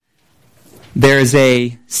There's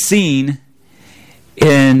a scene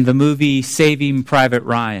in the movie Saving Private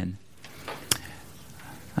Ryan.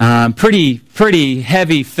 Pretty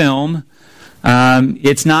heavy film.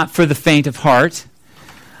 It's not for the faint of heart,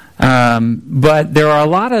 but there are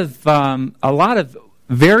a lot of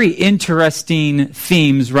very interesting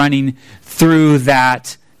themes running through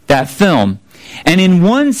that film. And in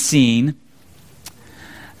one scene,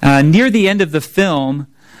 near the end of the film,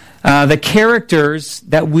 the characters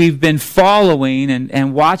that we've been following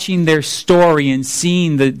and watching their story and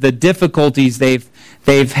seeing the difficulties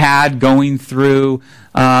they've had going through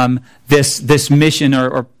this mission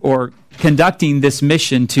or conducting this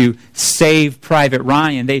mission to save Private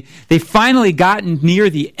Ryan. They finally gotten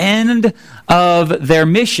near the end of their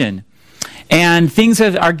mission, and things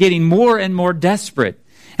are getting more and more desperate.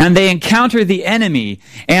 And they encounter the enemy,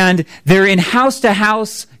 and they're in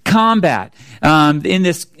house-to-house combat in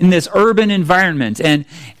this urban environment, and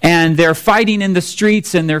they're fighting in the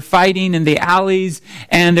streets, and they're fighting in the alleys,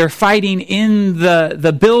 and they're fighting in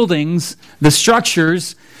the buildings, the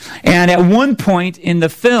structures. And at one point in the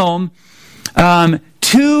film,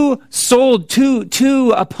 two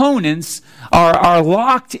opponents are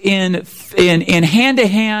locked in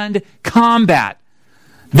hand-to-hand combat.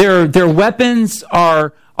 Their weapons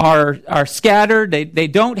are scattered. They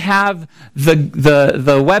don't have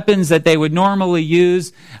the weapons that they would normally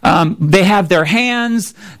use. They have their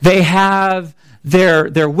hands. They have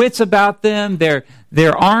their wits about them.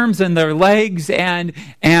 Their arms and their legs, and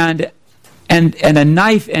a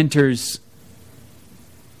knife enters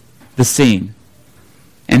the scene,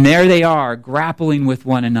 and there they are grappling with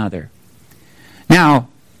one another. Now,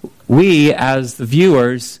 we as the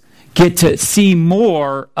viewers get to see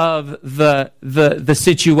more of the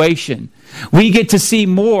situation. We get to see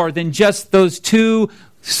more than just those two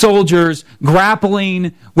soldiers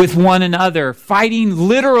grappling with one another, fighting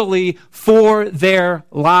literally for their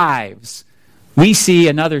lives. We see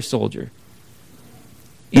another soldier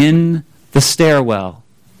in the stairwell,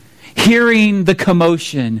 hearing the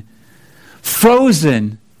commotion,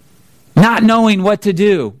 frozen, not knowing what to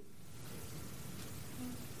do.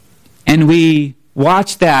 And we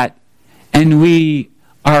watch that, and we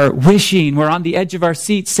are wishing, we're on the edge of our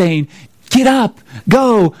seat saying, get up,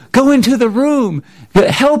 go into the room,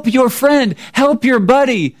 help your friend, help your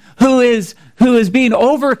buddy who is being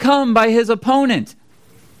overcome by his opponent.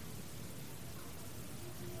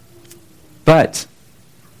 But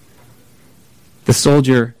the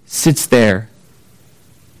soldier sits there,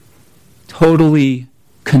 totally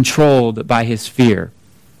controlled by his fear.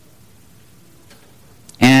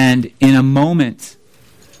 And in a moment,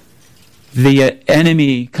 the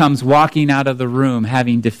enemy comes walking out of the room,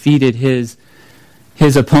 having defeated his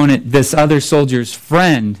opponent, this other soldier's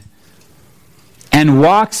friend, and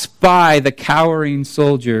walks by the cowering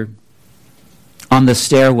soldier on the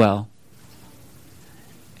stairwell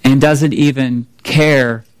and doesn't even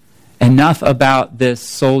care enough about this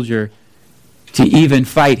soldier to even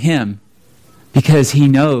fight him, because he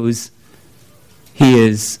knows he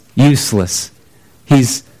is useless.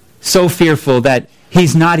 He's so fearful that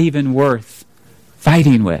he's not even worth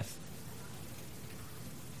fighting with.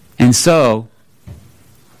 And so,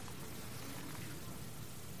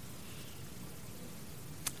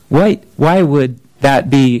 why would that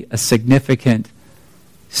be a significant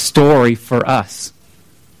story for us?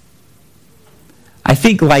 I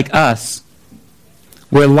think like us,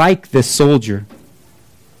 we're like this soldier.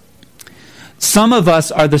 Some of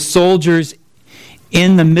us are the soldiers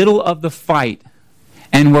in the middle of the fight,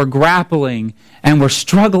 and we're grappling and we're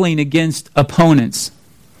struggling against opponents.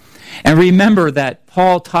 And remember that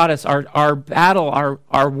Paul taught us our battle,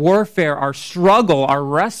 our warfare, our struggle, our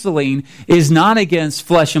wrestling is not against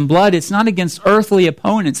flesh and blood. It's not against earthly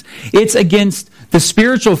opponents. It's against the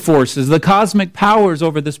spiritual forces, the cosmic powers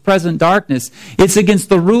over this present darkness. It's against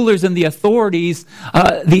the rulers and the authorities,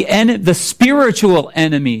 the spiritual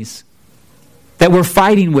enemies that we're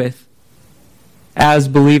fighting with as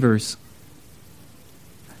believers.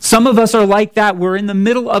 Some of us are like that. We're in the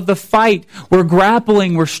middle of the fight. We're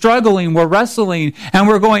grappling, we're struggling, we're wrestling, and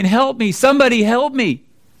we're going, help me, somebody help me.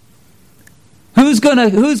 Who's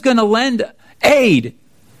gonna lend aid?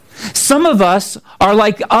 Some of us are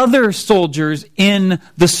like other soldiers in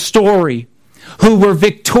the story who were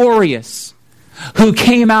victorious, who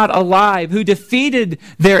came out alive, who defeated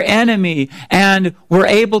their enemy and were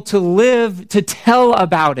able to live to tell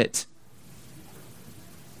about it.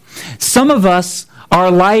 Some of us are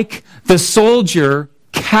like the soldier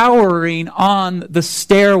cowering on the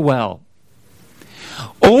stairwell,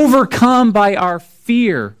 overcome by our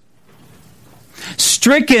fear,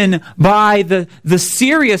 stricken by the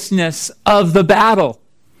seriousness of the battle.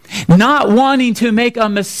 Not wanting to make a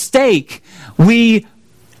mistake, we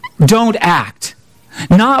don't act.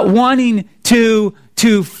 Not wanting to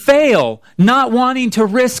fail, not wanting to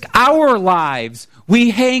risk our lives, we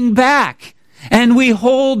hang back and we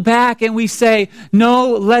hold back and we say,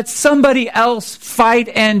 no, let somebody else fight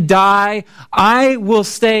and die. I will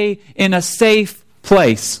stay in a safe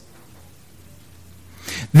place.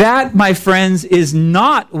 That, my friends, is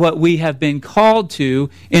not what we have been called to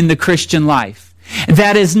in the Christian life.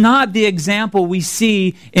 That is not the example we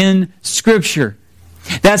see in Scripture.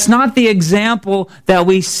 That's not the example that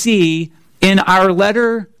we see in our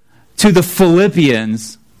letter to the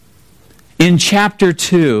Philippians in chapter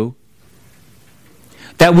 2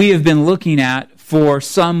 that we have been looking at for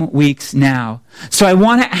some weeks now. So I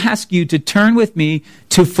want to ask you to turn with me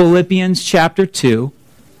to Philippians chapter 2,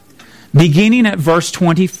 beginning at verse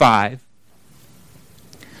 25.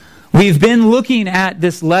 We've been looking at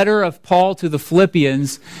this letter of Paul to the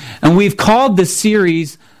Philippians, and we've called this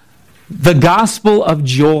series The Gospel of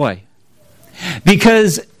Joy.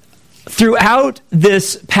 Because throughout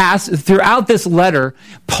this letter,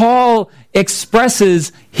 Paul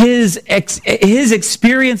expresses his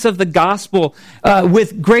experience of the gospel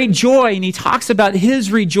with great joy, and he talks about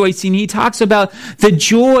his rejoicing. He talks about the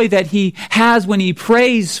joy that he has when he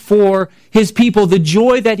prays for his people, the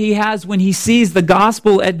joy that he has when he sees the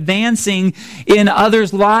gospel advancing in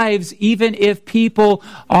others' lives, even if people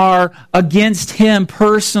are against him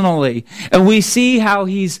personally. And we see how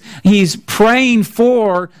he's praying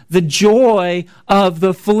for the joy of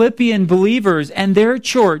the Philippian believers and their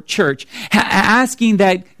church, asking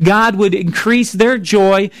that God would increase their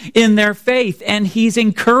joy in their faith. And he's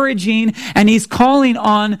encouraging and he's calling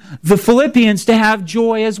on the Philippians to have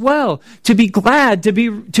joy as well, to be glad,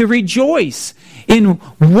 to rejoice in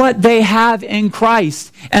what they have in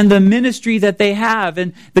Christ and the ministry that they have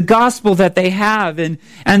and the gospel that they have. And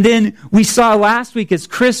then we saw last week as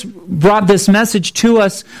Chris brought this message to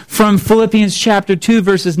us from Philippians chapter 2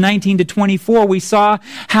 verses 19 to 24, we saw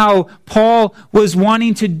how Paul was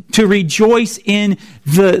wanting to rejoice in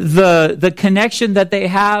the connection that they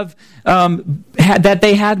have that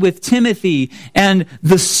they had with Timothy and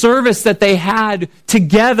the service that they had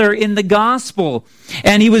together in the gospel.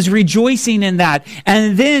 And he was rejoicing in that.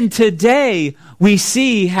 And then today we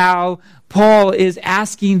see how Paul is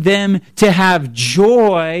asking them to have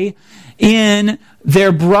joy in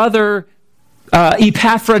their brother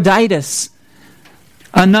Epaphroditus,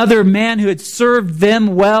 another man who had served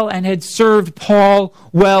them well and had served Paul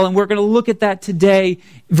well. And we're going to look at that today,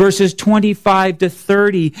 verses 25 to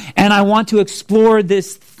 30. And I want to explore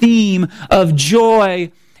this theme of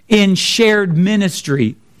joy in shared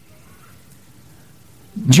ministry.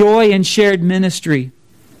 Joy in shared ministry.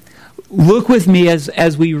 Look with me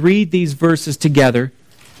as we read these verses together.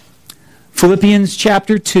 Philippians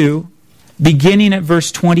chapter 2, beginning at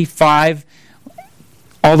verse 25,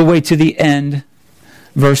 all the way to the end,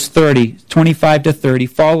 verse 30, 25 to 30.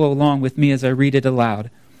 Follow along with me as I read it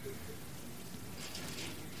aloud.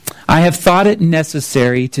 I have thought it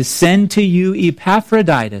necessary to send to you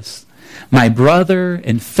Epaphroditus, my brother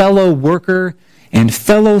and fellow worker and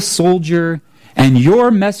fellow soldier, and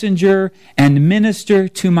your messenger and minister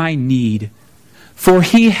to my need. For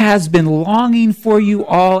he has been longing for you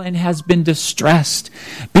all and has been distressed,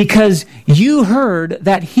 because you heard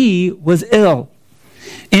that he was ill.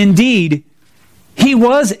 Indeed, he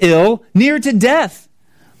was ill, near to death,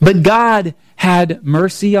 but God had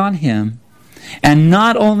mercy on him, and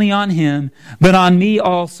not only on him, but on me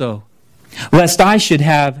also, lest I should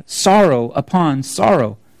have sorrow upon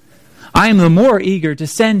sorrow. I am the more eager to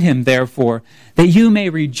send him, therefore, that you may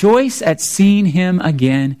rejoice at seeing him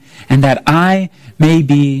again, and that I may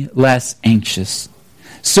be less anxious.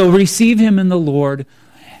 So receive him in the Lord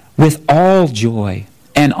with all joy,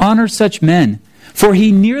 and honor such men, for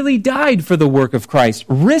he nearly died for the work of Christ,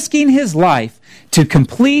 risking his life to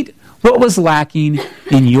complete what was lacking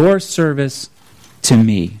in your service to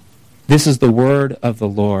me. This is the word of the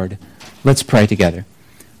Lord. Let's pray together.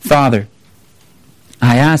 Father,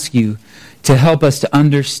 I ask you to help us to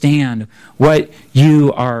understand what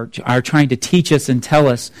you are trying to teach us and tell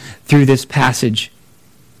us through this passage.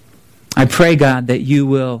 I pray, God, that you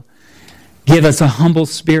will give us a humble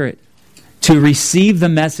spirit to receive the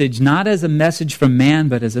message, not as a message from man,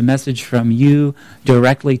 but as a message from you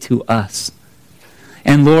directly to us.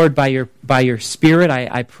 And Lord, by your Spirit,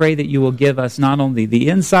 I pray that you will give us not only the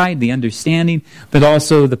insight, the understanding, but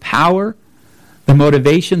also the power, the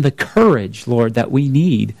motivation, the courage, Lord, that we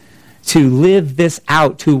need to live this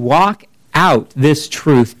out, to walk out this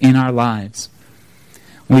truth in our lives.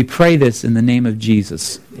 We pray this in the name of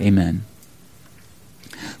Jesus. Amen.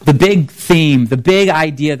 the big theme, the big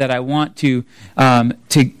idea that I want to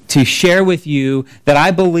share with you that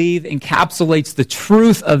I believe encapsulates the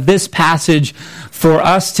truth of this passage for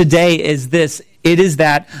us today is this. It is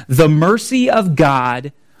that the mercy of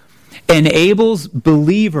God enables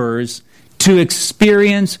believers to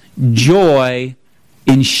experience joy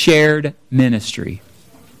in shared ministry.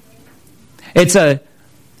 It's a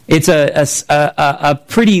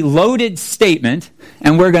pretty loaded statement,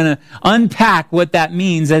 and we're going to unpack what that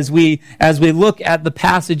means as we look at the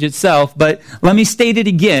passage itself. But let me state it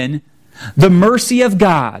again. The mercy of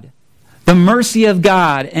God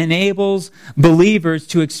enables believers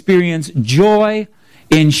to experience joy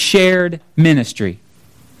in shared ministry.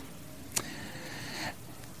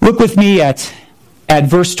 Look with me at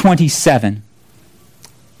verse 27.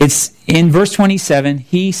 It's in verse 27,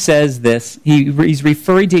 he says this. He's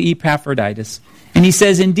referring to Epaphroditus. And he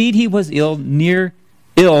says, indeed he was near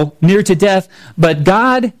to death, but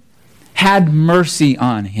God had mercy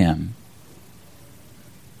on him.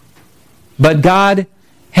 But God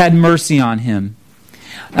had mercy on him.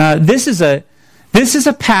 This is a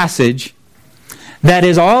passage that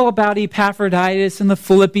is all about Epaphroditus and the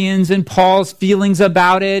Philippians and Paul's feelings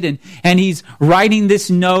about it. And he's writing this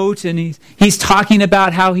note, and he's talking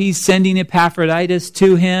about how he's sending Epaphroditus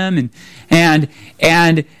to him. And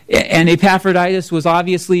Epaphroditus was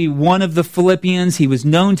obviously one of the Philippians. He was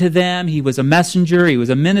known to them. He was a messenger. He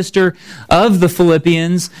was a minister of the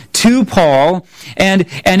Philippians to Paul. And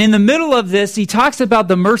in the middle of this, he talks about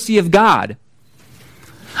the mercy of God.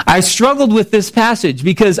 I struggled with this passage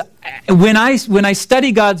because when I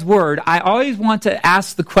study God's Word, I always want to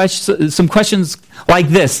ask some questions like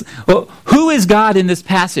this. Well, who is God in this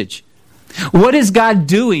passage? What is God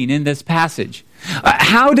doing in this passage?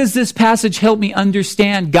 How does this passage help me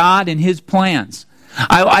understand God and His plans?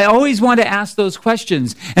 I always want to ask those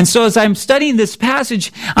questions. And so as I'm studying this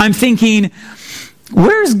passage, I'm thinking,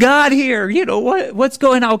 where's God here? You know, what's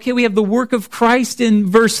going on? Okay, we have the work of Christ in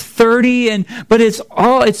verse 30, but it's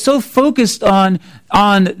so focused on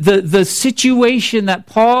the situation that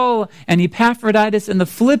Paul and Epaphroditus and the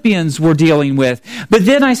Philippians were dealing with. But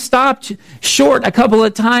then I stopped short a couple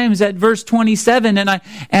of times at verse 27, and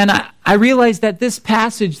I realized that this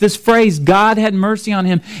passage, this phrase, God had mercy on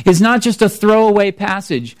him, is not just a throwaway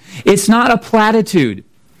passage. It's not a platitude.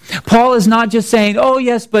 Paul is not just saying, oh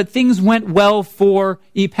yes, but things went well for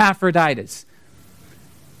Epaphroditus.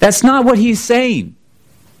 That's not what he's saying.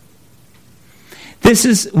 This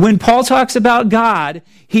is, when Paul talks about God,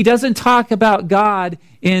 he doesn't talk about God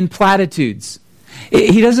in platitudes.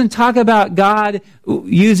 He doesn't talk about God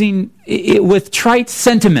using it with trite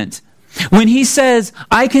sentiment. When he says,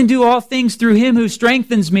 I can do all things through him who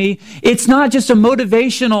strengthens me, it's not just a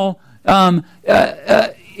motivational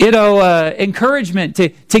encouragement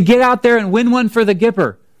to get out there and win one for the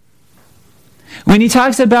Gipper. When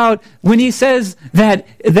he says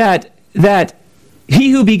that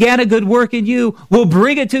he who began a good work in you will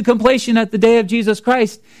bring it to completion at the day of Jesus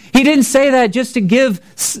Christ, he didn't say that just to give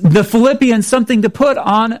the Philippians something to put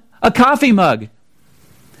on a coffee mug,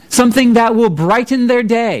 something that will brighten their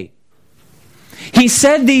day. He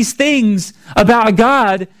said these things about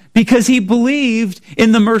God because he believed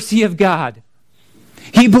in the mercy of God.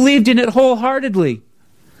 He believed in it wholeheartedly.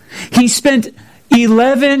 He spent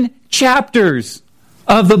 11 chapters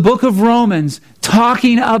of the book of Romans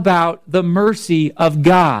talking about the mercy of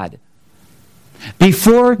God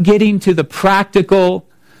before getting to the practical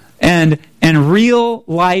and real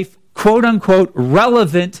life, quote unquote,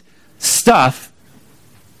 relevant stuff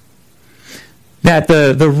that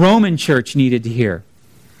the Roman church needed to hear.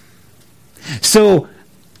 So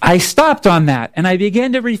I stopped on that and I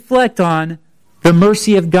began to reflect on the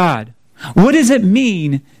mercy of God. What does it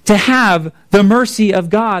mean to have the mercy of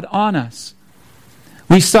God on us?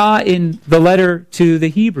 We saw in the letter to the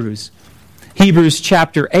Hebrews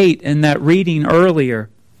chapter 8, in that reading earlier,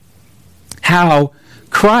 how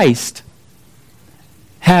Christ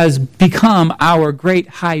has become our great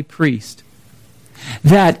high priest.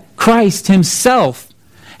 That Christ himself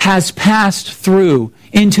has passed through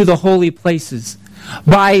into the holy places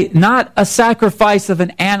by not a sacrifice of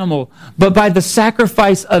an animal, but by the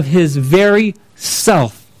sacrifice of his very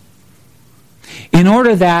self. In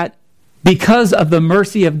order that, because of the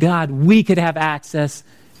mercy of God, we could have access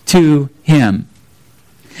to him.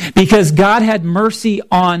 Because God had mercy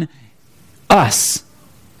on us.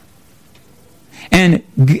 And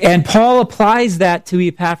Paul applies that to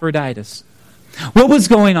Epaphroditus. What was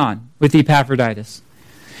going on with Epaphroditus?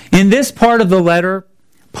 In this part of the letter,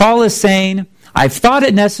 Paul is saying, I've thought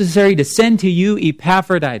it necessary to send to you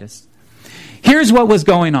Epaphroditus. Here's what was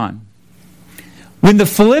going on. When the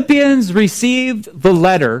Philippians received the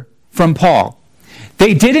letter from Paul,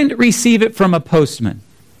 they didn't receive it from a postman.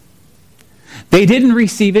 They didn't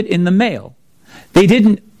receive it in the mail. They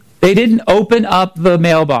didn't open up the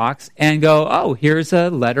mailbox and go, oh, here's a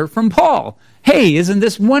letter from Paul. Hey, isn't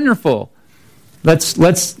this wonderful?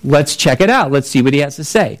 Let's check it out. Let's see what he has to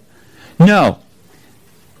say. No.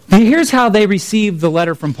 Here's how they received the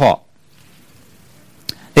letter from Paul.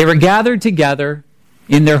 They were gathered together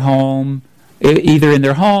in their home, either in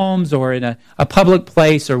their homes or in a public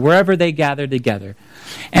place or wherever they gathered together.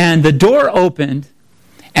 And the door opened,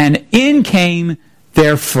 and in came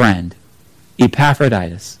their friend,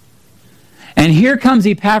 Epaphroditus. And here comes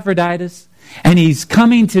Epaphroditus, and he's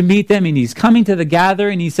coming to meet them, and he's coming to the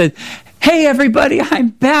gathering, and he says, hey, everybody, I'm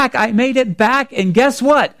back. I made it back, and guess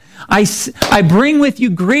what? I bring with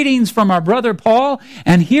you greetings from our brother Paul,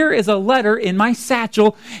 and here is a letter in my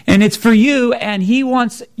satchel, and it's for you, and he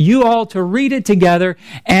wants you all to read it together,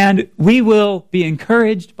 and we will be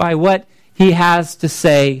encouraged by what he has to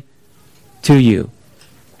say to you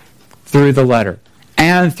through the letter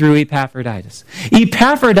and through Epaphroditus.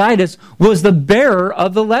 Epaphroditus was the bearer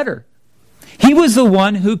of the letter. He was the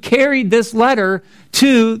one who carried this letter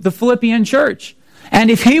to the Philippian church. And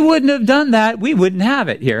if he wouldn't have done that, we wouldn't have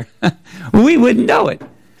it here. We wouldn't know it.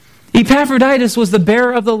 Epaphroditus was the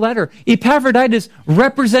bearer of the letter. Epaphroditus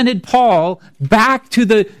represented Paul back to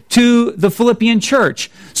the Philippian church.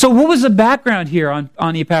 So what was the background here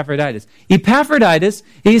on Epaphroditus? Epaphroditus,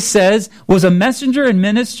 he says, was a messenger and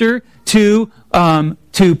minister to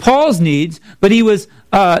Paul's needs, but he was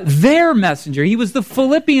their messenger. He was the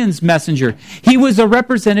Philippians' messenger. He was a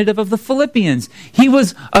representative of the Philippians. He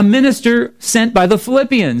was a minister sent by the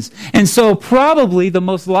Philippians. And so probably the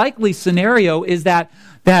most likely scenario is that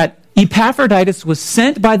Epaphroditus was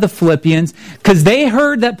sent by the Philippians because they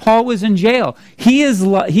heard that Paul was in jail. He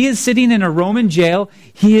is sitting in a Roman jail.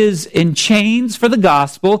 He is in chains for the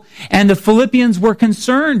gospel, and the Philippians were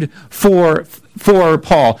concerned for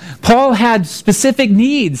Paul. Paul had specific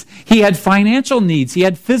needs. He had financial needs. He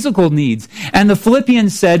had physical needs. And the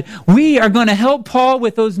Philippians said, we are going to help Paul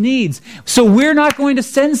with those needs. So we're not going to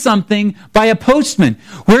send something by a postman.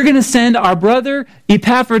 We're going to send our brother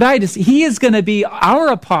Epaphroditus. He is going to be our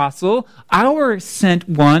apostle, our sent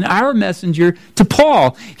one, our messenger to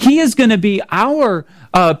Paul. He is going to be our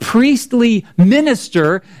priestly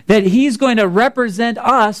minister, that he's going to represent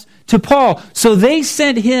us to Paul. So they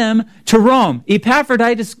sent him to Rome.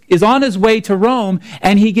 Epaphroditus is on his way to Rome,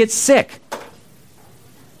 and he gets sick.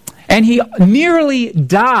 And he nearly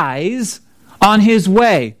dies on his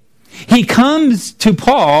way. He comes to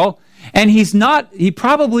Paul, and he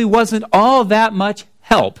probably wasn't all that much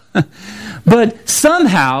help. But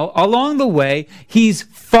somehow, along the way, he's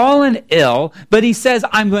fallen ill, but he says,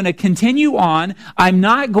 I'm going to continue on. I'm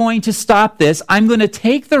not going to stop this. I'm going to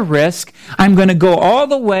take the risk. I'm going to go all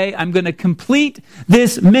the way. I'm going to complete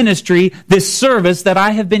this ministry, this service that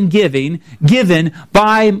I have been given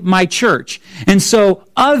by my church. And so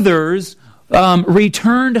others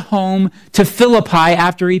returned home to Philippi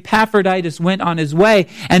after Epaphroditus went on his way,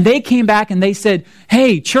 and they came back and they said,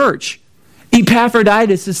 hey, church,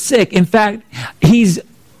 Epaphroditus is sick. In fact,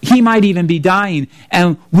 he might even be dying,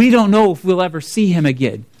 and we don't know if we'll ever see him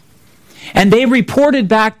again. And they reported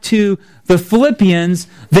back to the Philippians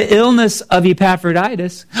the illness of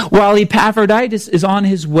Epaphroditus, while Epaphroditus is on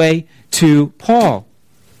his way to Paul.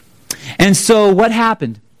 And so what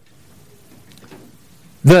happened?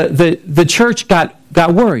 The church got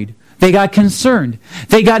worried. They got concerned.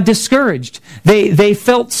 They got discouraged. They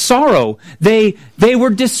felt sorrow. They were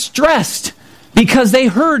distressed because they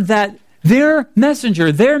heard that their messenger,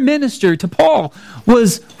 their minister to Paul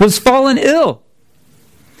was fallen ill.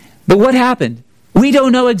 But what happened? We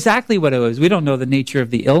don't know exactly what it was. We don't know the nature of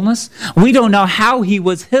the illness. We don't know how he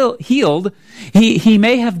was healed. He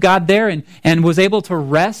may have got there and was able to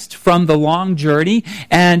rest from the long journey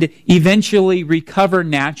and eventually recover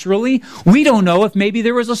naturally. We don't know if maybe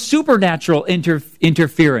there was a supernatural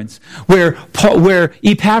interference where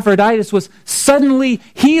Epaphroditus was suddenly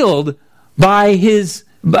healed by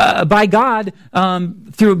God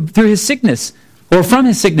through his sickness or from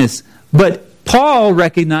his sickness. But Paul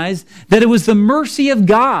recognized that it was the mercy of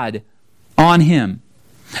God on him.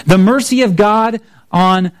 The mercy of God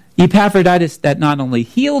on Epaphroditus that not only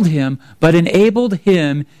healed him, but enabled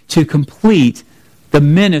him to complete the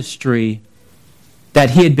ministry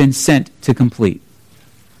that he had been sent to complete.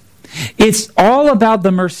 It's all about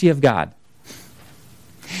the mercy of God.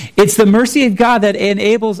 It's the mercy of God that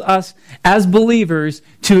enables us as believers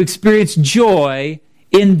to experience joy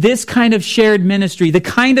in this kind of shared ministry, the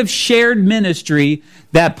kind of shared ministry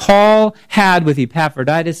that Paul had with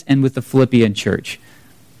Epaphroditus and with the Philippian church.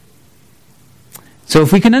 So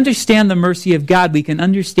if we can understand the mercy of God, we can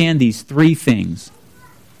understand these three things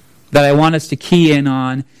that I want us to key in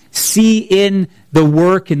on, see in the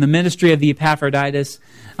work and the ministry of the Epaphroditus.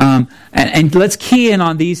 And let's key in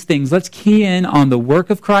on these things. Let's key in on the work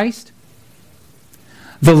of Christ,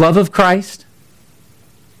 the love of Christ,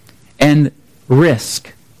 and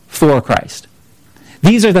risk for Christ.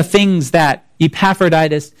 These are the things that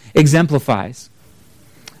Epaphroditus exemplifies.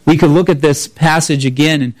 We could look at this passage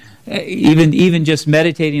again, and even just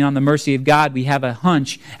meditating on the mercy of God, we have a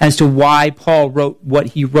hunch as to why Paul wrote what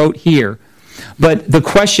he wrote here. But the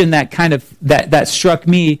question that struck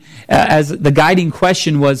me as the guiding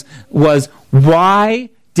question was why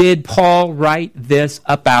did Paul write this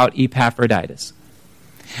about Epaphroditus?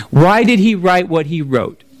 Why did he write what he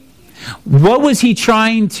wrote? What was he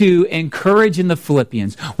trying to encourage in the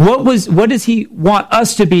Philippians? What does he want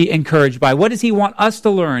us to be encouraged by? What does he want us to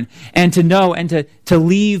learn and to know and to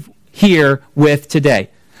leave here with today?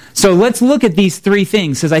 So let's look at these three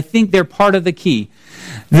things, because I think they're part of the key.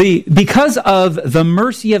 Because of the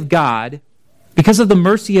mercy of God,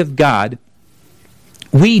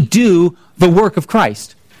 we do the work of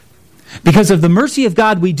Christ. Because of the mercy of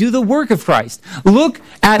God, we do the work of Christ. Look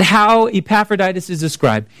at how Epaphroditus is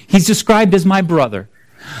described. He's described as my brother.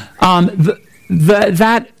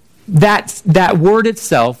 That word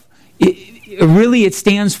itself, it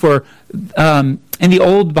stands for, in the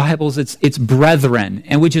old Bibles, it's brethren,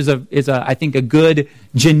 and which is I think a good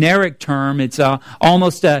generic term. It's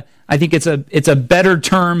I think it's a better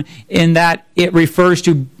term in that it refers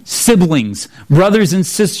to siblings, brothers and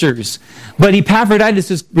sisters. But Epaphroditus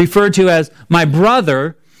is referred to as my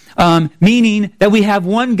brother, meaning that we have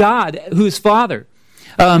one God who's Father.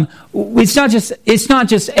 It's not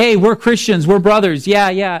just, hey, we're Christians, we're brothers,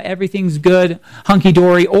 yeah, everything's good,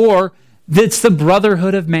 hunky-dory, or it's the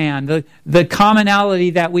brotherhood of man, the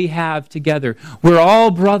commonality that we have together. We're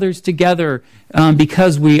all brothers together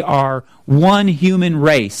because we are one human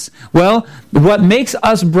race. Well, what makes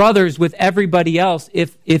us brothers with everybody else,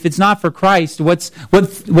 if it's not for Christ,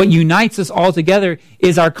 what unites us all together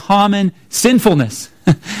is our common sinfulness.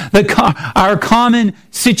 Our common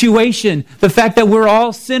situation, the fact that we're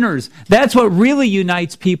all sinners. That's what really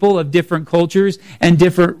unites people of different cultures and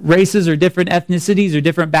different races or different ethnicities or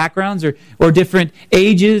different backgrounds or different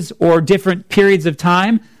ages or different periods of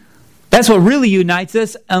time. That's what really unites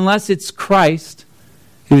us, unless it's Christ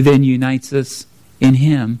who then unites us in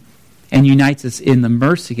Him and unites us in the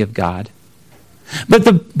mercy of God.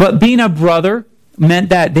 But being a brother meant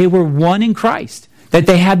that they were one in Christ, that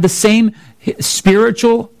they had the same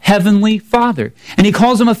spiritual heavenly Father. And he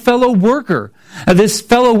calls him a fellow worker. This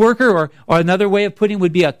fellow worker, or another way of putting it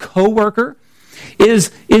would be a co-worker,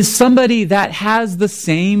 is somebody that has the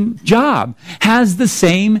same job, has the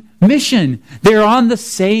same mission. They're on the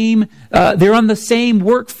same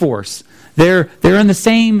workforce. They're in the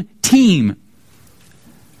same team.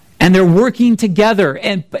 And they're working together.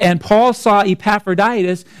 And Paul saw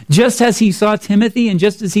Epaphroditus just as he saw Timothy and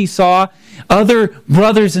just as he saw other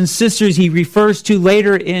brothers and sisters he refers to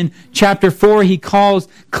later in chapter 4. He calls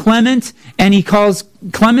Clement and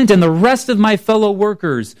the rest of my fellow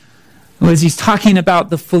workers. As he's talking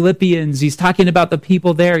about the Philippians, he's talking about the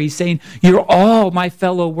people there. He's saying, you're all my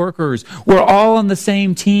fellow workers. We're all on the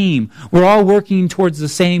same team. We're all working towards the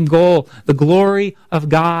same goal, the glory of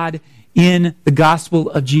God in the gospel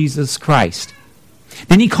of Jesus Christ.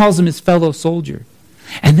 Then he calls him his fellow soldier.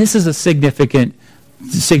 And this is a significant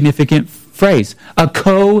phrase. A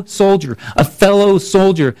co-soldier, a fellow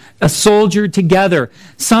soldier, a soldier together.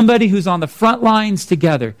 Somebody who's on the front lines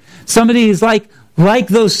together. Somebody who's like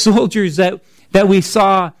those soldiers that we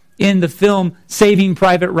saw in the film Saving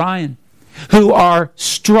Private Ryan, who are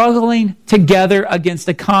struggling together against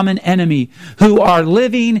a common enemy, who are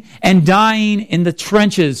living and dying in the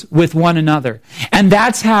trenches with one another. And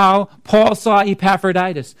that's how Paul saw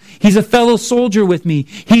Epaphroditus. He's a fellow soldier with me.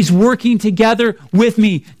 He's working together with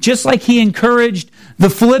me, just like he encouraged the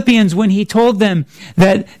Philippians when he told them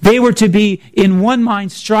that they were to be in one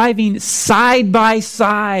mind, striving side by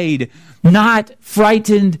side, not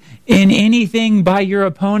frightened in anything by your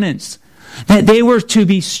opponents. That they were to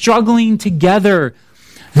be struggling together.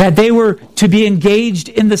 That they were to be engaged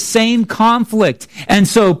in the same conflict. And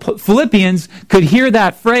so Philippians could hear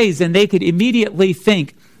that phrase and they could immediately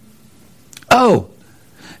think, oh,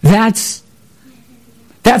 that's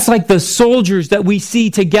like the soldiers that we see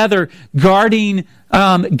together guarding,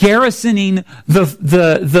 garrisoning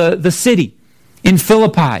the city. in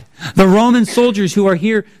Philippi, the Roman soldiers who are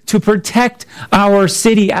here to protect our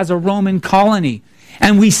city as a Roman colony.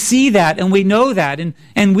 And we see that and we know that,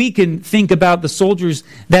 and we can think about the soldiers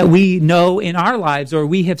that we know in our lives or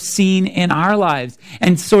we have seen in our lives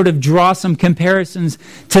and sort of draw some comparisons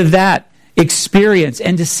to that experience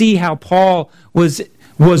and to see how Paul was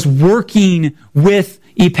working with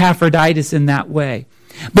Epaphroditus in that way.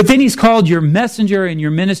 But then he's called your messenger and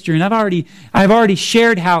your minister, and I've already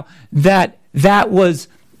shared how that was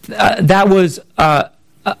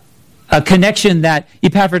a connection that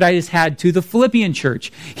Epaphroditus had to the Philippian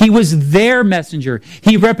church. He was their messenger.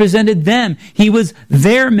 He represented them. He was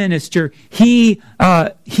their minister. He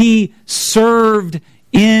served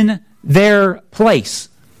in their place.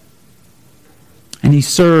 And he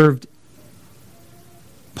served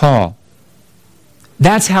Paul.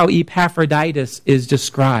 That's how Epaphroditus is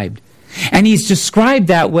described. And he's described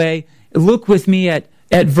that way. Look with me at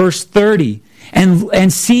verse 30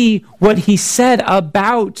 and see what he said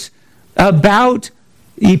about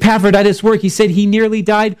Epaphroditus' work. He said he nearly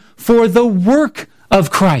died for the work of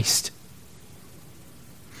Christ.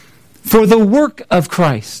 For the work of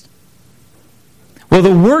Christ. Well,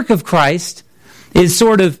 the work of Christ is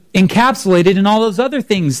sort of encapsulated in all those other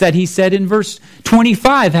things that he said in verse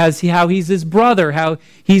 25, how he's his brother, how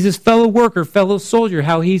he's his fellow worker, fellow soldier,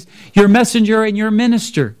 how he's your messenger and your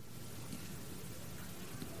minister.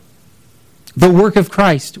 The work of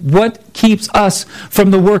Christ. What keeps us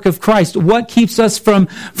from the work of Christ? What keeps us from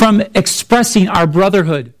expressing our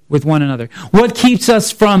brotherhood with one another? What keeps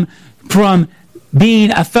us from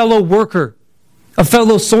being a fellow worker, a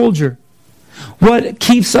fellow soldier? What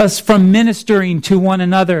keeps us from ministering to one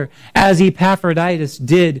another as Epaphroditus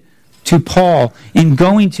did to Paul, in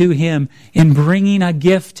going to him, in bringing a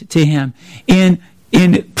gift to him, in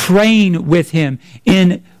praying with him,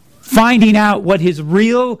 in finding out what his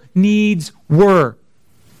real needs were?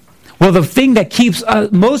 Well, the thing that keeps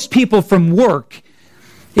most people from work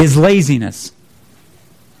is laziness.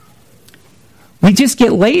 We just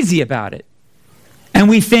get lazy about it. And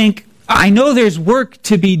we think, I know there's work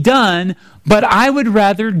to be done, but I would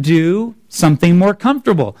rather do something more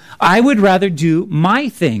comfortable. I would rather do my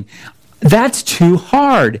thing. That's too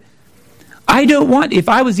hard. I don't want, if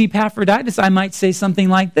I was Epaphroditus, I might say something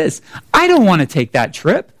like this: I don't want to take that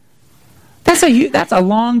trip. That's a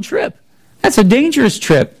long trip. That's a dangerous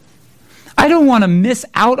trip. I don't want to miss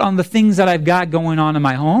out on the things that I've got going on in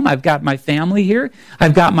my home. I've got my family here.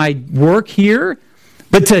 I've got my work here.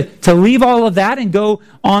 But to leave all of that and go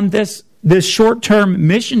on this short-term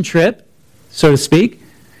mission trip, so to speak,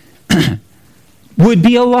 would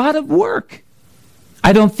be a lot of work.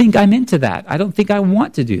 I don't think I'm into that. I don't think I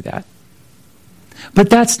want to do that. But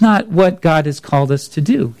that's not what God has called us to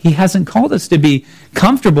do. He hasn't called us to be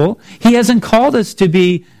comfortable. He hasn't called us to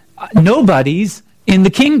be nobodies in the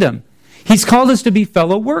kingdom. He's called us to be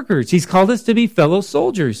fellow workers. He's called us to be fellow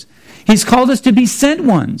soldiers. He's called us to be sent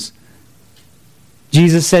ones.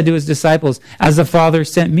 Jesus said to his disciples, "As the Father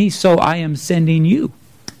sent me, so I am sending you."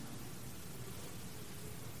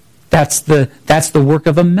 That's the work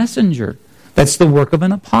of a messenger. That's the work of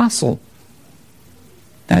an apostle.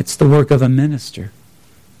 That's the work of a minister.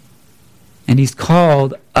 And he's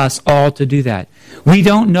called us all to do that. We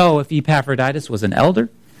don't know if Epaphroditus was an elder.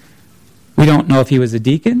 We don't know if he was a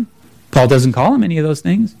deacon. Paul doesn't call him any of those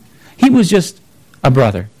things. He was just a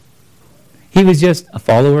brother. He was just a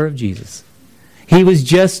follower of Jesus. He was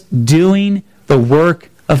just doing the work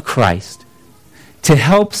of Christ to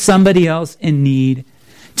help somebody else in need,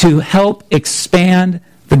 to help expand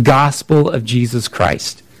the gospel of Jesus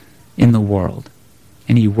Christ in the world.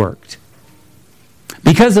 And he worked.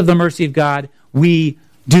 Because of the mercy of God, we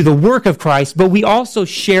do the work of Christ, but we also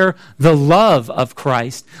share the love of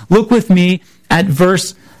Christ. Look with me at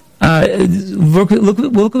verse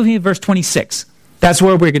 26. That's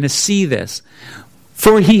where we're going to see this.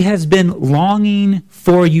 For he has been longing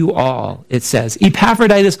for you all, it says.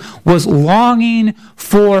 Epaphroditus was longing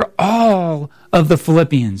for all of the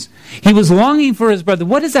Philippians. He was longing for his brother.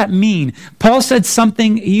 What does that mean? Paul said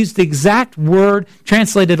something, he used the exact word,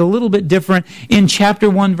 translated a little bit different, in chapter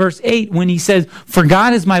 1, verse 8, when he says, "For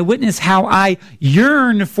God is my witness how I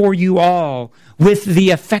yearn for you all with the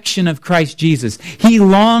affection of Christ Jesus." He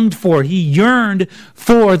longed for, he yearned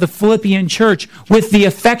for the Philippian church with the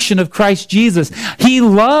affection of Christ Jesus. He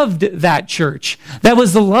loved that church. That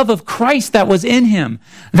was the love of Christ that was in him,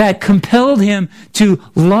 that compelled him to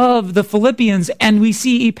love the Philippians. And we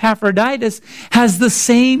see Epaphroditus has the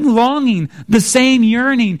same longing, the same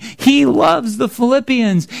yearning. He loves the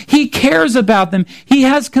Philippians. He cares about them. He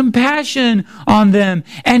has compassion on them.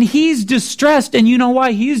 And he's distressed. And you know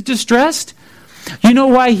why he's distressed? You know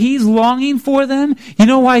why he's longing for them? You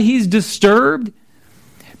know why he's disturbed?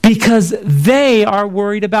 Because they are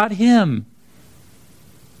worried about him.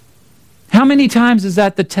 How many times is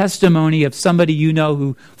that the testimony of somebody you know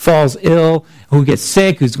who falls ill, who gets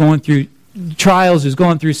sick, who's going through trials, who's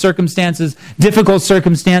going through circumstances, difficult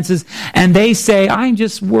circumstances, and they say, I'm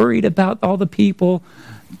just worried about all the people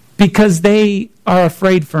because they are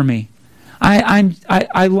afraid for me.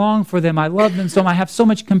 I long for them. I love them so much. I have so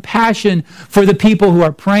much compassion for the people who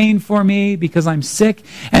are praying for me because I'm sick,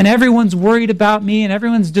 and everyone's worried about me, and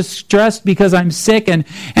everyone's distressed because I'm sick, and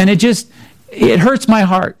it hurts my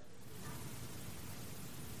heart.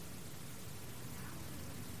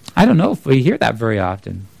 I don't know if we hear that very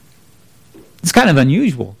often. It's kind of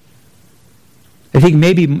unusual. I think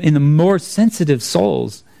maybe in the more sensitive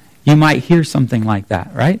souls, you might hear something like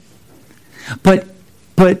that, right? But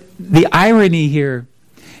the irony here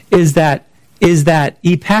is that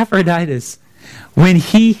Epaphroditus, when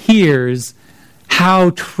he hears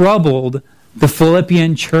how troubled the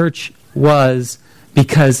Philippian church was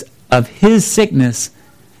because of his sickness,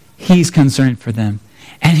 he's concerned for them.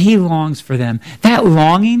 And he longs for them. That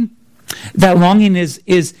longing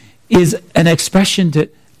is an expression to,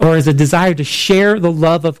 or is a desire to share the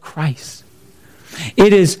love of Christ.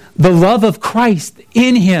 It is the love of Christ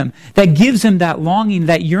in him that gives him that longing,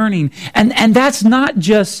 that yearning. And that's not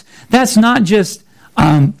just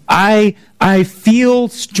I feel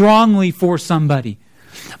strongly for somebody.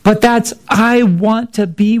 But that's, I want to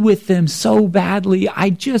be with them so badly. I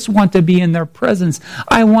just want to be in their presence.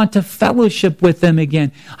 I want to fellowship with them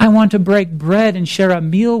again. I want to break bread and share a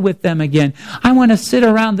meal with them again. I want to sit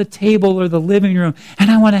around the table or the living room, and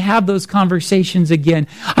I want to have those conversations again.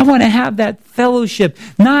 I want to have that fellowship,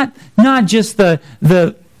 not just the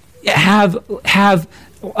have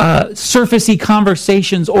surfacey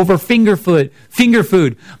conversations over finger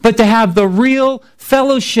food, but to have the real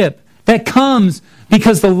fellowship that comes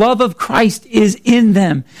because the love of Christ is in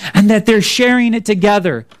them and that they're sharing it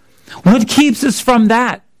together. What keeps us from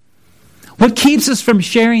that? What keeps us from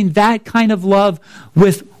sharing that kind of love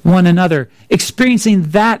with one another,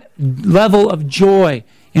 experiencing that level of joy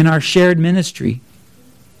in our shared ministry?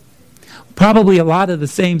 Probably a lot of the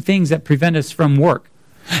same things that prevent us from work.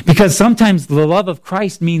 Because sometimes the love of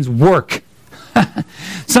Christ means work.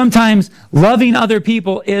 Sometimes loving other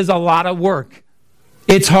people is a lot of work.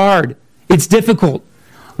 It's hard. It's difficult.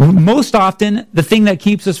 Most often, the thing that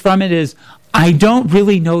keeps us from it is, I don't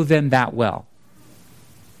really know them that well.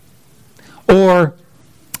 Or,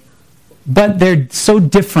 but they're so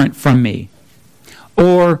different from me.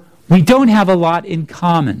 Or, we don't have a lot in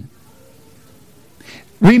common.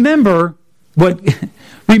 Remember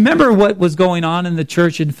what was going on in the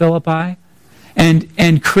church in Philippi?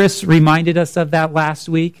 And Chris reminded us of that last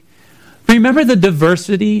week. Remember the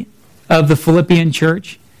diversity of the Philippian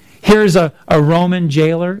church? Here's a Roman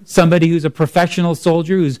jailer, somebody who's a professional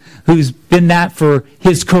soldier, who's been that for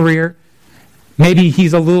his career. Maybe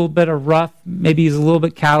he's a little bit rough, maybe he's a little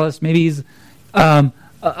bit callous, maybe he's a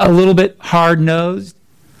little bit hard-nosed.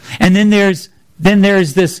 And then there's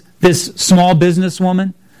this small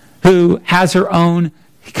businesswoman who has her own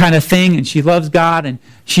kind of thing, and she loves God, and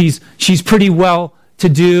she's pretty well to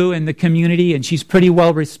do in the community, and she's pretty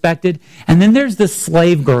well respected. And then there's this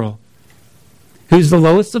slave girl who's the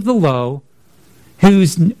lowest of the low,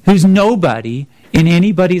 who's nobody in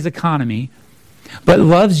anybody's economy, but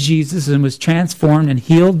loves Jesus and was transformed and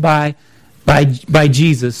healed by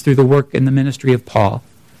Jesus through the work and the ministry of Paul.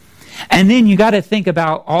 And then you got to think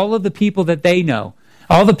about all of the people that they know,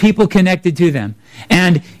 all the people connected to them.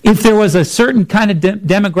 And if there was a certain kind of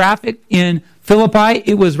demographic in Philippi,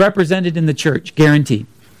 it was represented in the church, guaranteed.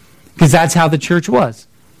 Because that's how the church was.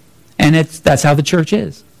 And that's how the church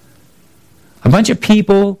is. A bunch of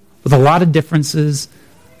people with a lot of differences,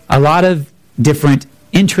 a lot of different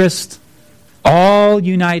interests, all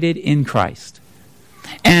united in Christ.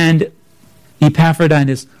 And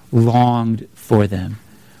Epaphroditus longed for them,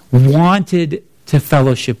 wanted to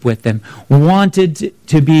fellowship with them, wanted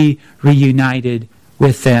to be reunited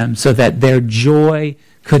with them so that their joy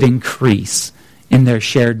could increase in their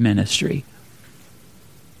shared ministry.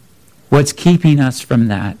 What's keeping us from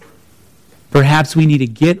that? Perhaps we need to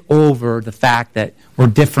get over the fact that we're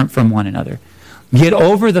different from one another. Get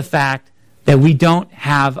over the fact that we don't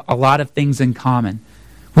have a lot of things in common.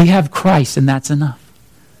 We have Christ, and that's enough.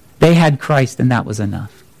 They had Christ, and that was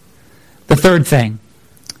enough. The third thing,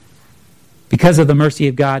 because of the mercy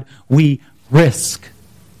of God, we risk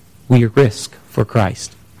for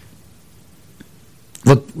Christ.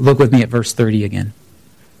 Look with me at verse 30 again.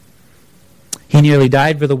 He nearly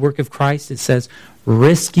died for the work of Christ, it says,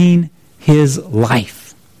 risking his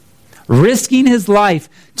life. risking his life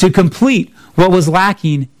to complete what was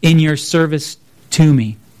lacking in your service to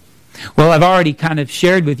me. Well, I've already kind of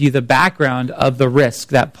shared with you the background of the risk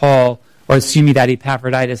that that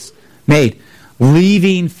Epaphroditus made.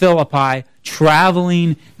 Leaving Philippi,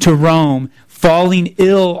 traveling to Rome, falling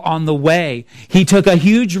ill on the way. He took a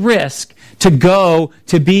huge risk to go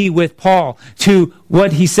to be with Paul, to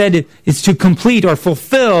what he said is to complete or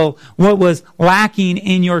fulfill what was lacking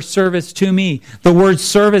in your service to me. The word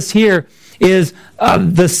service here is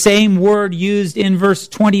the same word used in verse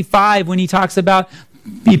 25 when he talks about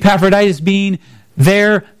Epaphroditus being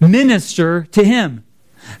their minister to him.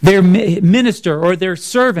 Their minister or their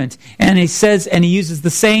servant. And he says, and he uses the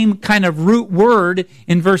same kind of root word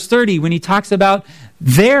in verse 30 when he talks about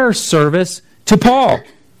their service to Paul.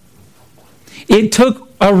 It took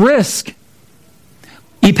a risk.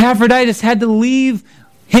 Epaphroditus had to leave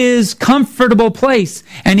his comfortable place,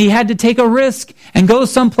 and he had to take a risk and go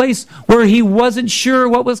someplace where he wasn't sure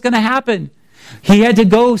what was going to happen. He had to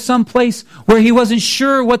go someplace where he wasn't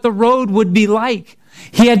sure what the road would be like.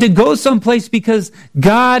 He had to go someplace because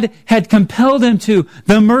God had compelled him to.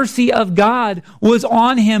 The mercy of God was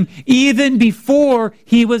on him even before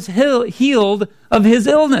he was healed of his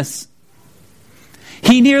illness.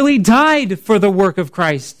 He nearly died for the work of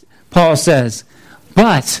Christ, Paul says.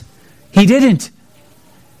 But he didn't.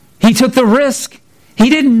 He took the risk. He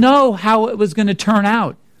didn't know how it was going to turn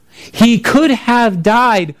out. He could have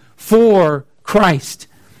died for Christ.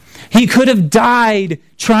 He could have died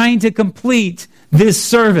trying to complete this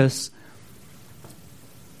service.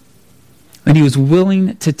 And he was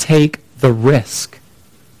willing to take the risk.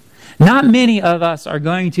 Not many of us are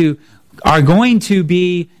going to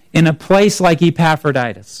be in a place like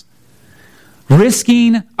Epaphroditus,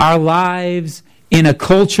 risking our lives in a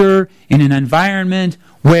culture, in an environment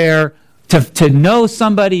where to know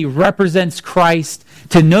somebody represents Christ,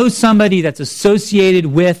 to know somebody that's associated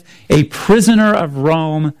with a prisoner of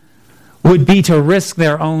Rome would be to risk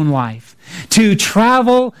their own life. To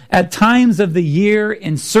travel at times of the year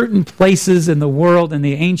in certain places in the world in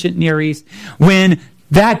the ancient Near East, when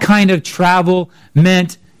that kind of travel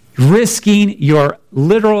meant risking your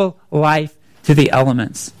literal life to the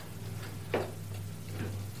elements.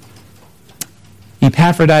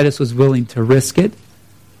 Epaphroditus was willing to risk it.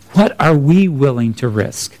 What are we willing to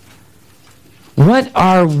risk? What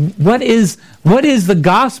is the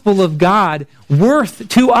gospel of God worth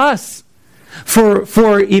to us?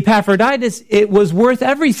 For Epaphroditus, it was worth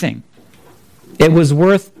everything. It was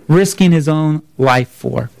worth risking his own life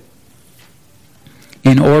for,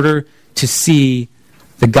 in order to see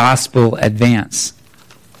the gospel advance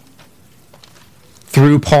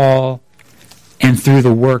through Paul and through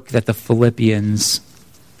the work that the Philippians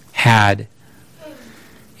had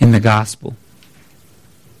in the gospel.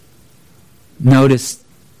 Notice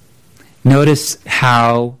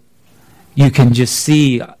how you can just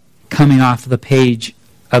see coming off the page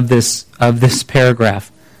of this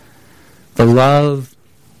paragraph the love,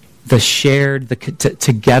 the shared, the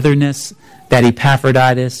togetherness that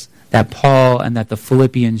Epaphroditus, that Paul, and that the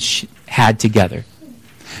Philippians had together.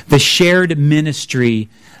 The shared ministry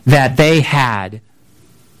that they had,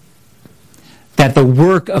 that the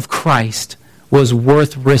work of Christ was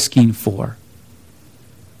worth risking for.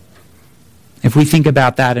 If we think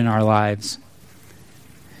about that in our lives,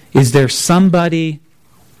 is there somebody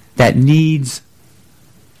that needs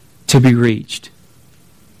to be reached?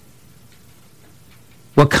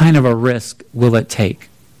 What kind of a risk will it take?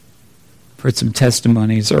 I've heard some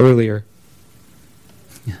testimonies earlier.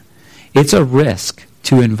 It's a risk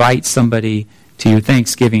to invite somebody to your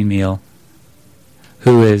Thanksgiving meal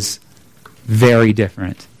who is very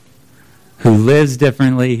different, who lives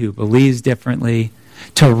differently, who believes differently,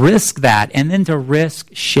 to risk that and then to risk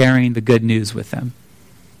sharing the good news with them.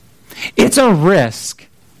 It's a risk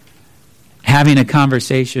having a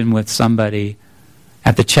conversation with somebody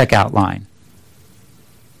at the checkout line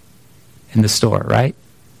in the store, right?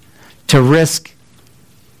 To risk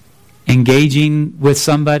engaging with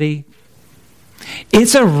somebody.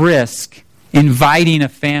 It's a risk inviting a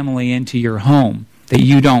family into your home that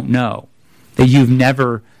you don't know, that you've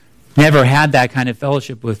never had that kind of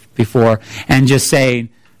fellowship with before, and just saying,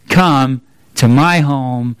 come to my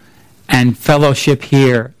home and fellowship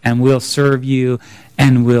here, and we'll serve you,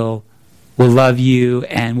 and we'll love you,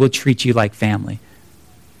 and we'll treat you like family.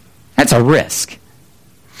 That's a risk.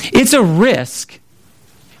 It's a risk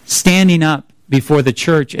standing up before the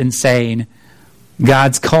church and saying,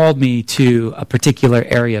 God's called me to a particular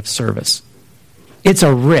area of service. It's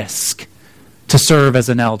a risk to serve as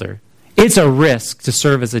an elder. It's a risk to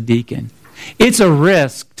serve as a deacon. It's a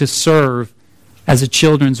risk to serve as a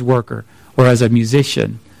children's worker or as a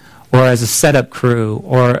musician or as a setup crew,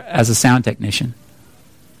 or as a sound technician,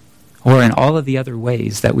 or in all of the other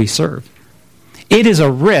ways that we serve. It is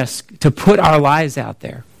a risk to put our lives out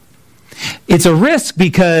there. It's a risk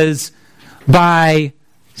because by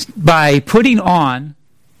putting on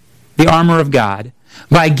the armor of God,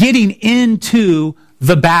 by getting into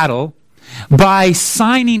the battle, by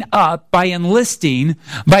signing up, by enlisting,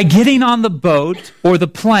 by getting on the boat or the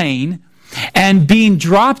plane and being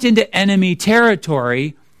dropped into enemy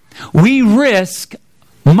territory, we risk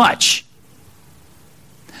much.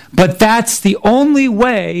 But that's the only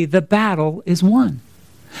way the battle is won.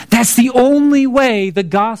 That's the only way the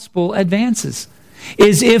gospel advances,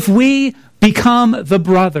 is if we become the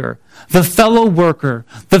brother, the fellow worker,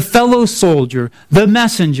 the fellow soldier, the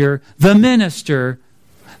messenger, the minister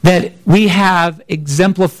that we have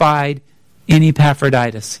exemplified in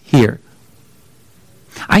Epaphroditus here.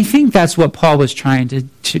 I think that's what Paul was trying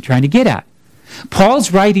to get at.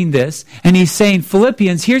 Paul's writing this, and he's saying,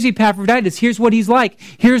 Philippians, here's Epaphroditus, here's what he's like,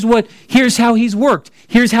 here's how he's worked,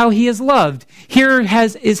 here's how he has loved,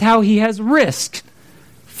 is how he has risked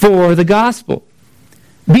for the gospel.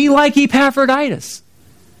 Be like Epaphroditus.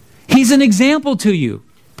 He's an example to you,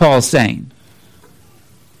 Paul's saying.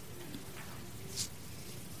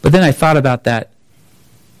 But then I thought about that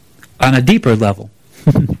on a deeper level.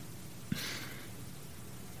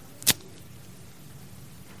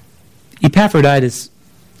 Epaphroditus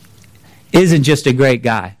isn't just a great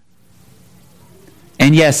guy.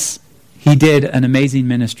 And yes, he did an amazing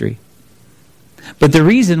ministry. But the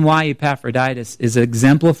reason why Epaphroditus is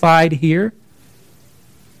exemplified here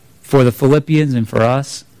for the Philippians and for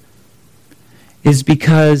us is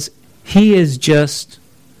because he is just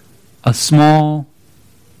a small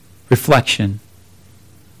reflection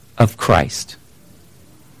of Christ.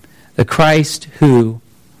 The Christ who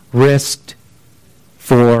risked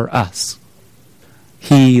for us.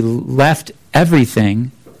 He left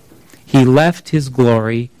everything. He left his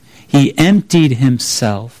glory. He emptied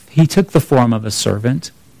himself. He took the form of a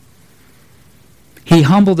servant. He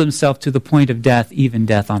humbled himself to the point of death, even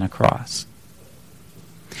death on a cross.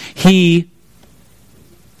 He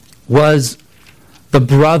was the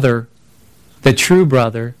brother, the true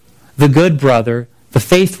brother, the good brother, the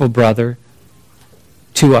faithful brother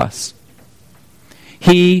to us.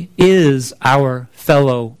 He is our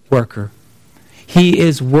fellow worker. He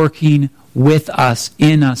is working with us,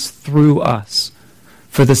 in us, through us,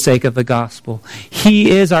 for the sake of the gospel.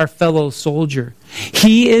 He is our fellow soldier.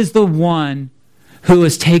 He is the one who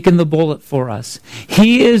has taken the bullet for us.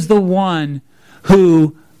 He is the one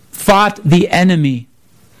who fought the enemy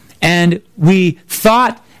and we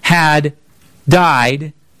thought had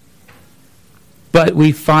died, but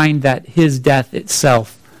we find that his death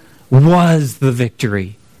itself was the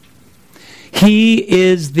victory. He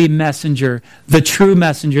is the messenger, the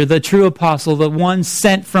true apostle, the one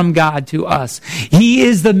sent from God to us. He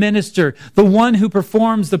is the minister, the one who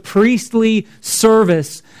performs the priestly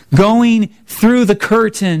service, going through the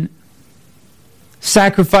curtain,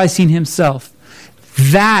 sacrificing himself.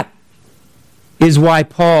 That is why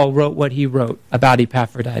Paul wrote what he wrote about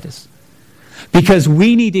Epaphroditus. Because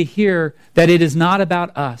we need to hear that it is not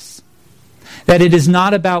about us, that it is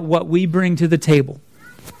not about what we bring to the table.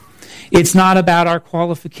 It's not about our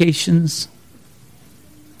qualifications.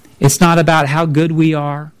 It's not about how good we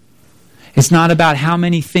are. It's not about how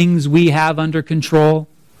many things we have under control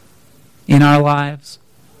in our lives.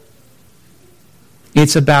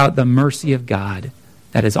 It's about the mercy of God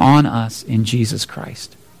that is on us in Jesus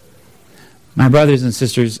Christ. My brothers and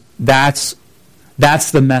sisters, that's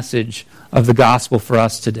the message of the gospel for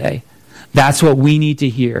us today. That's what we need to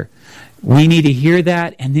hear. We need to hear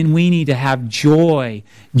that, and then we need to have joy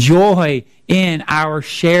in our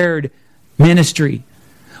shared ministry.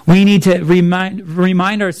 We need to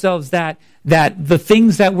remind ourselves that the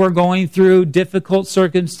things that we're going through, difficult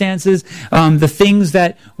circumstances, the things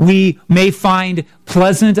that we may find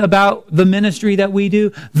pleasant about the ministry that we do,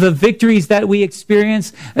 the victories that we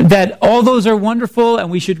experience, that all those are wonderful, and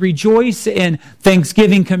we should rejoice in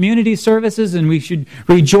Thanksgiving community services, and we should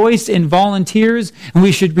rejoice in volunteers, and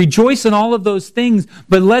we should rejoice in all of those things,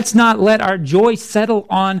 but let's not let our joy settle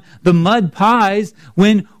on the mud pies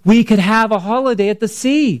when we could have a holiday at the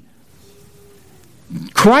sea.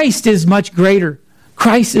 Christ is much greater.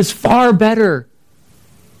 Christ is far better.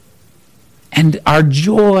 And our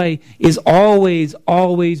joy is always,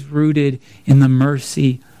 always rooted in the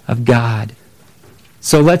mercy of God.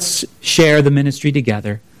 So let's share the ministry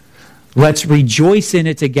together. Let's rejoice in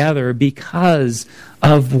it together because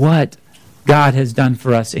of what God has done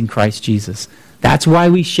for us in Christ Jesus. That's why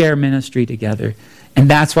we share ministry together. And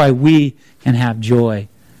that's why we can have joy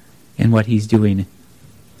in what He's doing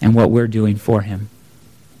and what we're doing for him.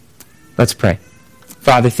 Let's pray.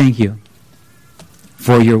 Father, thank you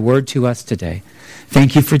for your word to us today.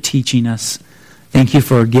 Thank you for teaching us. Thank you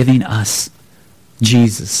for giving us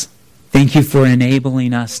Jesus. Thank you for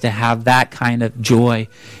enabling us to have that kind of joy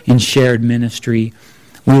in shared ministry.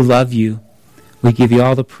 We love you. We give you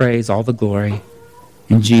all the praise, all the glory.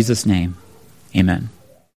 In Jesus' name, amen.